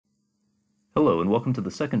Hello, and welcome to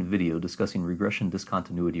the second video discussing regression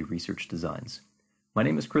discontinuity research designs. My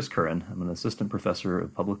name is Chris Curran. I'm an assistant professor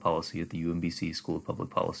of public policy at the UMBC School of Public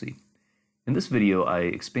Policy. In this video, I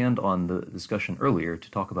expand on the discussion earlier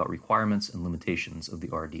to talk about requirements and limitations of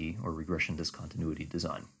the RD, or regression discontinuity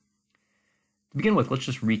design. To begin with, let's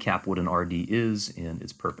just recap what an RD is and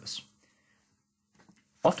its purpose.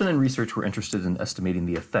 Often in research, we're interested in estimating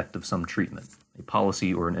the effect of some treatment, a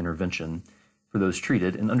policy or an intervention, for those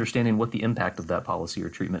treated, and understanding what the impact of that policy or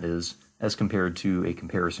treatment is as compared to a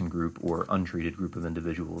comparison group or untreated group of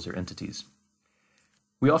individuals or entities.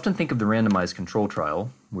 We often think of the randomized control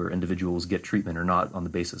trial, where individuals get treatment or not on the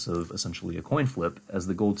basis of essentially a coin flip, as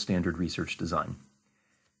the gold standard research design.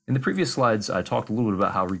 In the previous slides, I talked a little bit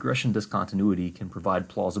about how regression discontinuity can provide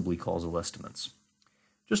plausibly causal estimates.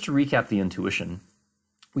 Just to recap the intuition,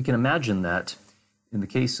 we can imagine that in the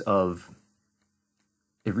case of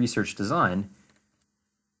a research design,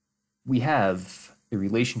 we have a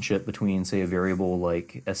relationship between, say, a variable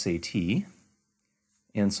like SAT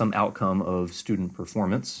and some outcome of student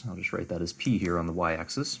performance. I'll just write that as P here on the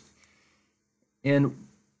y-axis. And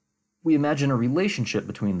we imagine a relationship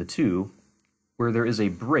between the two where there is a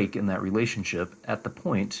break in that relationship at the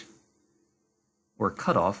point or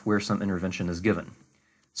cutoff where some intervention is given.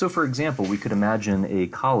 So, for example, we could imagine a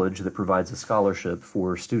college that provides a scholarship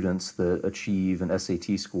for students that achieve an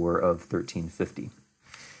SAT score of 1350.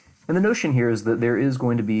 And the notion here is that there is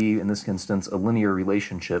going to be, in this instance, a linear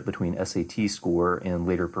relationship between SAT score and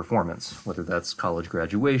later performance, whether that's college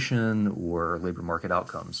graduation or labor market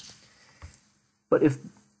outcomes. But if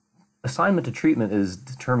assignment to treatment is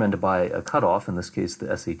determined by a cutoff, in this case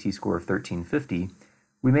the SAT score of 1350,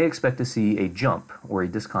 we may expect to see a jump or a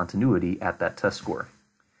discontinuity at that test score.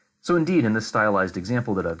 So indeed, in this stylized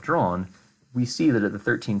example that I've drawn, we see that at the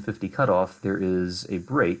 1350 cutoff there is a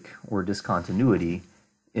break or discontinuity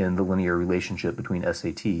in the linear relationship between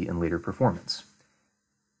SAT and later performance.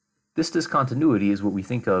 This discontinuity is what we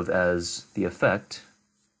think of as the effect,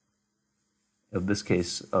 of this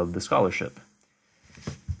case, of the scholarship.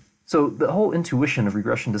 So the whole intuition of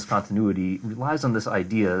regression discontinuity relies on this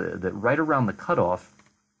idea that right around the cutoff,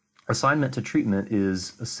 assignment to treatment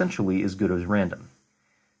is essentially as good as random.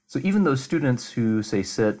 So even those students who, say,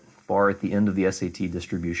 sit far at the end of the SAT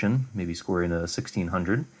distribution, maybe scoring a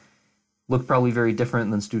 1600, look probably very different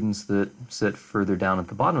than students that sit further down at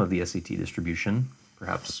the bottom of the SAT distribution,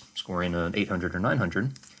 perhaps scoring an 800 or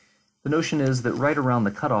 900. The notion is that right around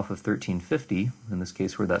the cutoff of 1350, in this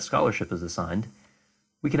case where that scholarship is assigned,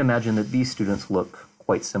 we can imagine that these students look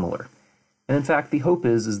quite similar. And in fact, the hope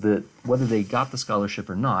is that whether they got the scholarship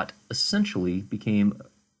or not essentially became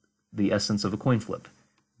the essence of a coin flip.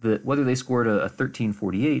 That whether they scored a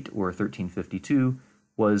 1348 or a 1352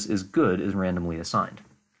 was as good as randomly assigned.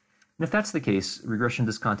 And if that's the case, regression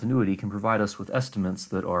discontinuity can provide us with estimates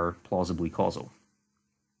that are plausibly causal.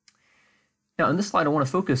 Now, in this slide, I want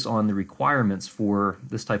to focus on the requirements for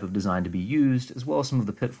this type of design to be used, as well as some of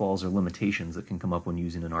the pitfalls or limitations that can come up when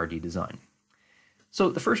using an RD design. So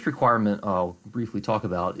the first requirement I'll briefly talk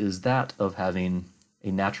about is that of having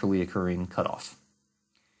a naturally occurring cutoff.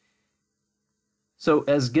 So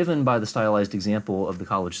as given by the stylized example of the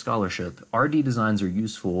college scholarship, RD designs are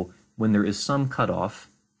useful when there is some cutoff,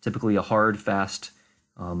 typically a hard, fast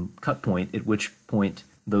cut point, at which point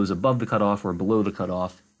those above the cutoff or below the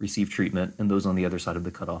cutoff receive treatment and those on the other side of the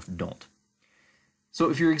cutoff don't. So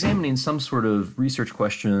if you're examining some sort of research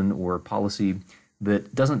question or policy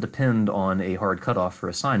that doesn't depend on a hard cutoff for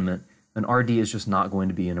assignment, an RD is just not going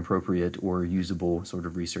to be an appropriate or usable sort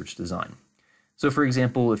of research design. So for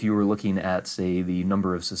example, if you were looking at, say, the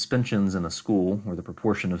number of suspensions in a school or the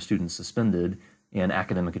proportion of students suspended and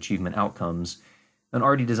academic achievement outcomes, an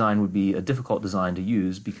RD design would be a difficult design to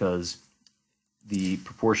use because the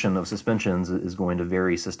proportion of suspensions is going to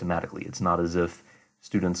vary systematically. It's not as if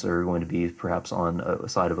students are going to be perhaps on a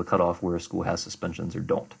side of a cutoff where a school has suspensions or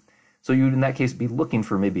don't. So you would in that case be looking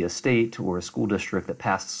for maybe a state or a school district that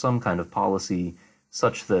passed some kind of policy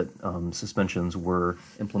such that suspensions were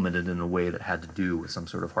implemented in a way that had to do with some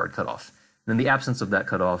sort of hard cutoff. And in the absence of that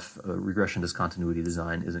cutoff, regression discontinuity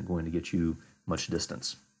design isn't going to get you much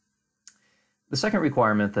distance. The second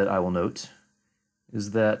requirement that I will note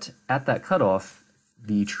is that at that cutoff,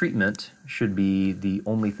 the treatment should be the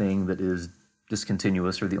only thing that is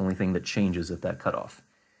discontinuous or the only thing that changes at that cutoff.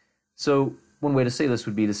 So one way to say this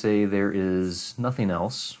would be to say there is nothing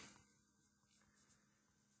else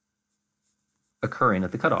occurring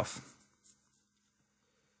at the cutoff.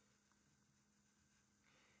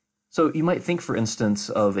 So you might think, for instance,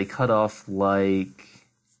 of a cutoff like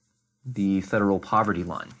the federal poverty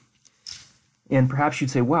line. And perhaps you'd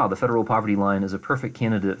say, wow, the federal poverty line is a perfect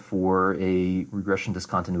candidate for a regression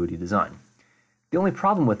discontinuity design. The only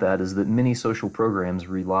problem with that is that many social programs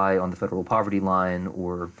rely on the federal poverty line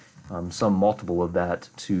or some multiple of that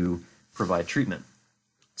to provide treatment.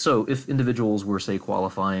 So if individuals were, say,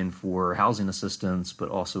 qualifying for housing assistance, but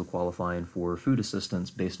also qualifying for food assistance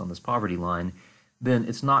based on this poverty line, then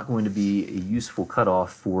it's not going to be a useful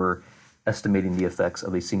cutoff for estimating the effects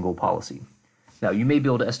of a single policy. Now, you may be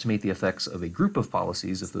able to estimate the effects of a group of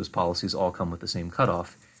policies if those policies all come with the same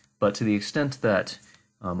cutoff, but to the extent that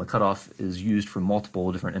a cutoff is used for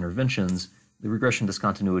multiple different interventions, the regression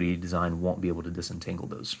discontinuity design won't be able to disentangle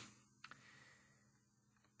those.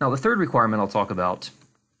 Now, the third requirement I'll talk about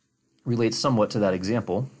relates somewhat to that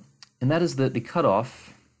example, and that is that the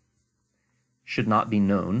cutoff should not be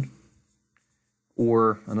known,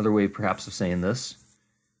 or another way perhaps of saying this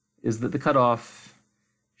is that the cutoff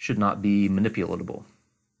should not be manipulatable.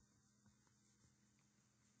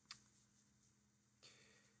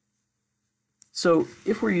 So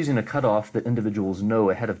if we're using a cutoff that individuals know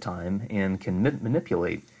ahead of time and can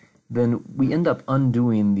manipulate, then we end up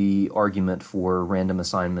undoing the argument for random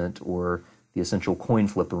assignment or the essential coin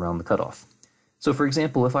flip around the cutoff. So for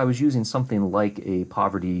example, if I was using something like a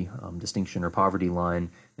poverty distinction or poverty line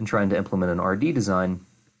and trying to implement an RD design,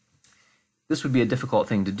 this would be a difficult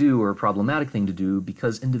thing to do or a problematic thing to do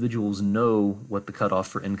because individuals know what the cutoff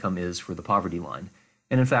for income is for the poverty line.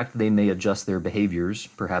 And in fact, they may adjust their behaviors,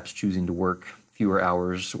 perhaps choosing to work fewer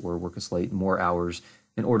hours or work a slight more hours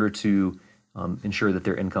in order to ensure that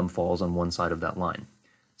their income falls on one side of that line.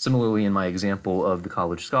 Similarly, in my example of the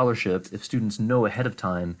college scholarship, if students know ahead of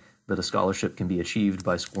time that a scholarship can be achieved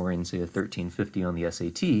by scoring, say, a 1350 on the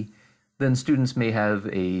SAT, then students may have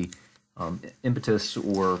a impetus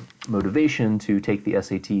or motivation to take the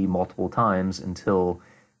SAT multiple times until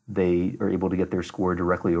they are able to get their score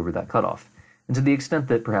directly over that cutoff. And to the extent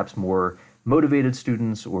that perhaps more motivated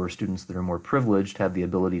students or students that are more privileged have the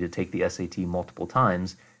ability to take the SAT multiple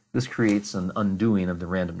times, this creates an undoing of the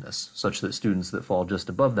randomness, such that students that fall just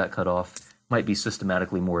above that cutoff might be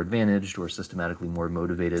systematically more advantaged or systematically more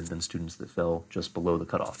motivated than students that fell just below the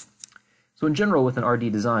cutoff. So in general, with an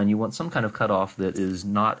RD design, you want some kind of cutoff that is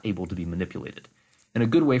not able to be manipulated. And a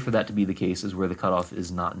good way for that to be the case is where the cutoff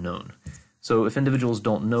is not known. So if individuals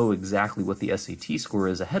don't know exactly what the SAT score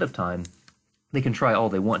is ahead of time, they can try all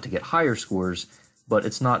they want to get higher scores, but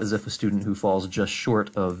it's not as if a student who falls just short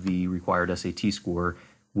of the required SAT score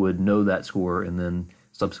would know that score and then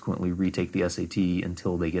subsequently retake the SAT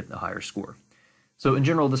until they get a higher score. So in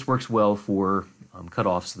general, this works well for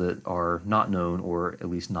cutoffs that are not known or at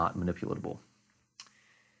least not manipulatable.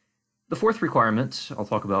 The fourth requirement I'll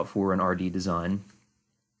talk about for an RD design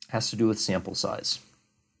has to do with sample size.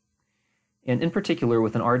 And in particular,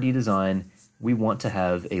 with an RD design, we want to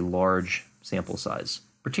have a large sample size,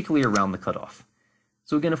 particularly around the cutoff.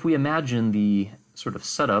 So again, if we imagine the sort of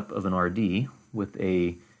setup of an RD with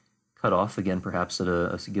a cutoff, again, perhaps at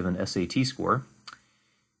a given SAT score,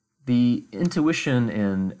 the intuition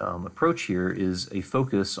and approach here is a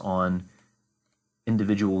focus on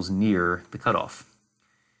individuals near the cutoff.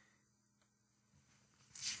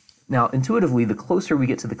 Now, intuitively, the closer we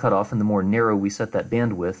get to the cutoff and the more narrow we set that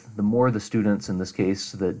bandwidth, the more the students, in this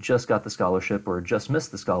case, that just got the scholarship or just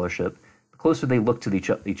missed the scholarship, the closer they look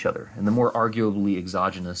to each other, and the more arguably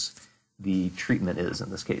exogenous the treatment is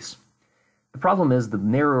in this case. The problem is the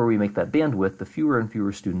narrower we make that bandwidth, the fewer and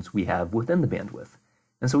fewer students we have within the bandwidth.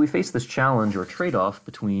 And so we face this challenge or trade-off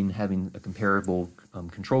between having a comparable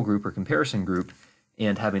control group or comparison group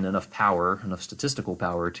and having enough power, enough statistical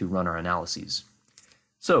power to run our analyses.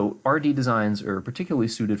 So RD designs are particularly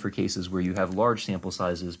suited for cases where you have large sample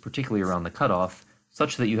sizes, particularly around the cutoff,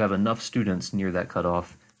 such that you have enough students near that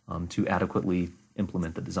cutoff to adequately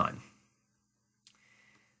implement the design.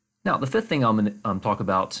 Now, the fifth thing I'm going to talk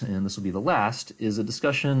about, and this will be the last, is a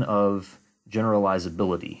discussion of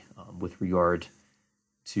generalizability with regard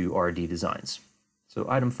to RD designs. So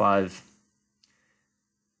item 5,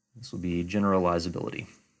 this will be generalizability.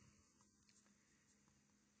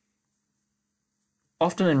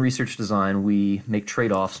 Often in research design, we make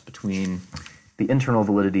trade-offs between the internal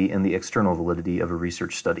validity and the external validity of a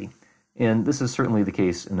research study. And this is certainly the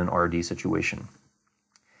case in an RD situation.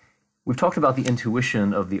 We've talked about the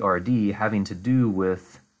intuition of the RD having to do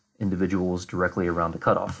with individuals directly around a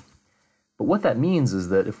cutoff. But what that means is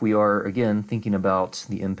that if we are, again, thinking about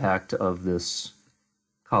the impact of this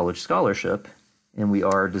college scholarship, and we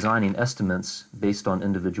are designing estimates based on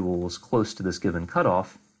individuals close to this given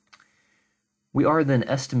cutoff, we are then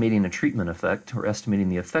estimating a treatment effect, or estimating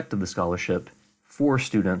the effect of the scholarship for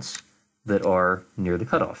students that are near the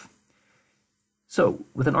cutoff. So,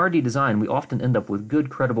 with an RD design, we often end up with good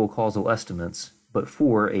credible causal estimates, but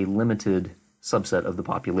for a limited subset of the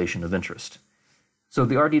population of interest. So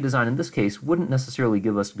the RD design in this case wouldn't necessarily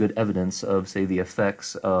give us good evidence of, say, the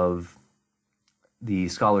effects of the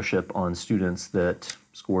scholarship on students that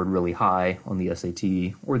scored really high on the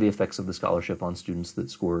SAT, or the effects of the scholarship on students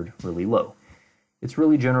that scored really low. It's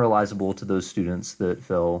really generalizable to those students that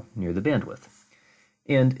fell near the bandwidth.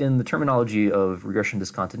 And in the terminology of regression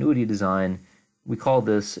discontinuity design, we call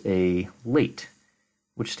this a LATE,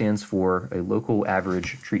 which stands for a local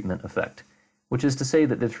average treatment effect, which is to say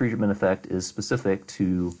that the treatment effect is specific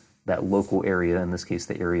to that local area, in this case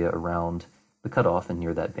the area around the cutoff and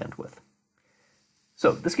near that bandwidth.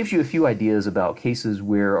 So this gives you a few ideas about cases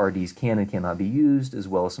where RDs can and cannot be used, as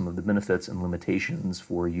well as some of the benefits and limitations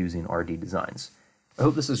for using RD designs. I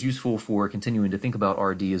hope this is useful for continuing to think about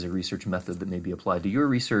RD as a research method that may be applied to your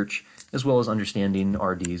research, as well as understanding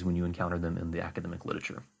RDs when you encounter them in the academic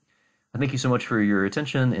literature. I thank you so much for your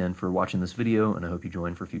attention and for watching this video, and I hope you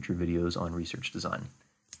join for future videos on research design.